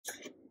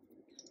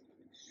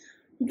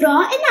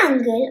Draw an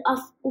angle of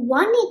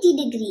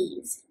 180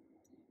 degrees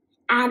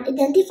and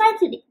identify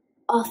the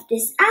of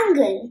this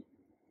angle.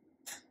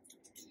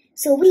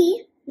 So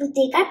we will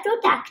take our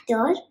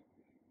protractor,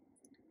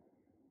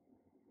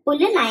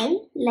 pull a line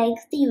like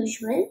the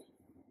usual,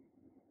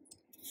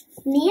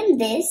 name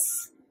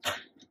this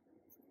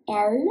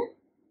L,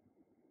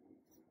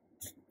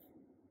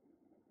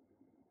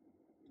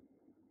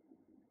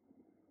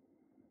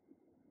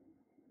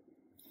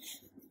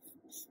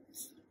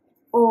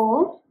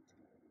 O,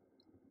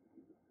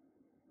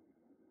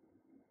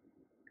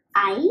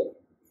 I,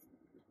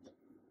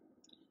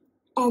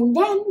 and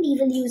then we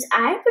will use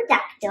our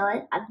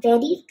protractor, a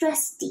very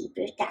trusty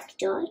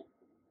protractor.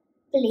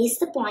 Place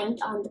the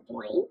point on the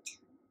point.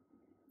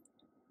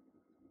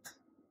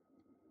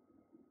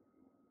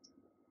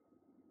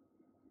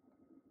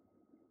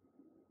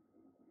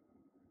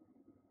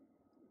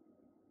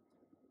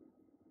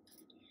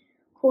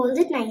 Hold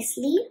it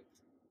nicely.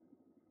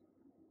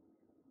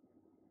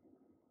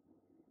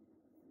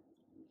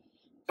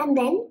 And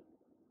then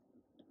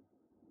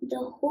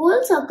the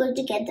whole circle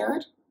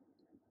together,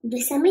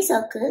 the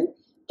semicircle,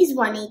 is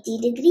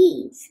 180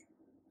 degrees.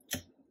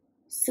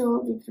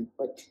 So we will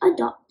put a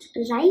dot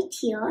right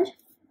here.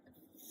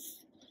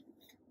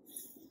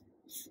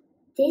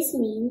 This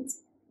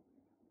means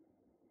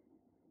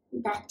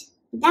that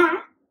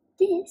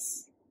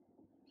this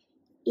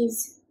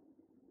is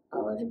a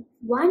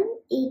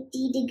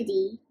 180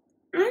 degree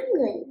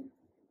angle.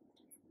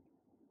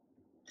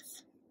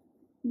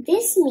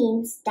 This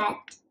means that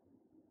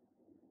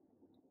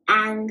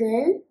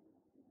angle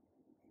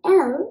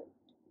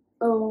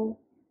LOI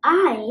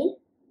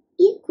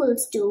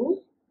equals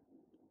to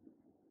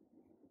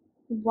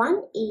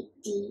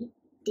 180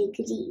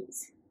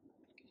 degrees.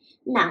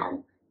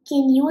 Now,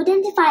 can you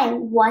identify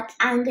what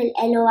angle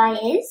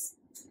LOI is?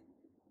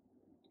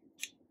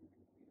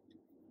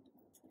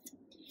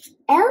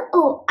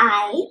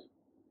 LOI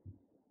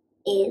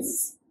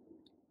is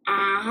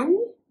an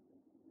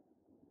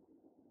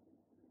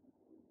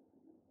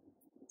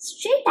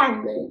straight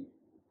angle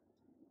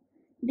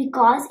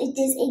because it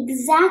is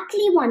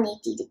exactly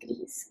 180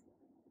 degrees.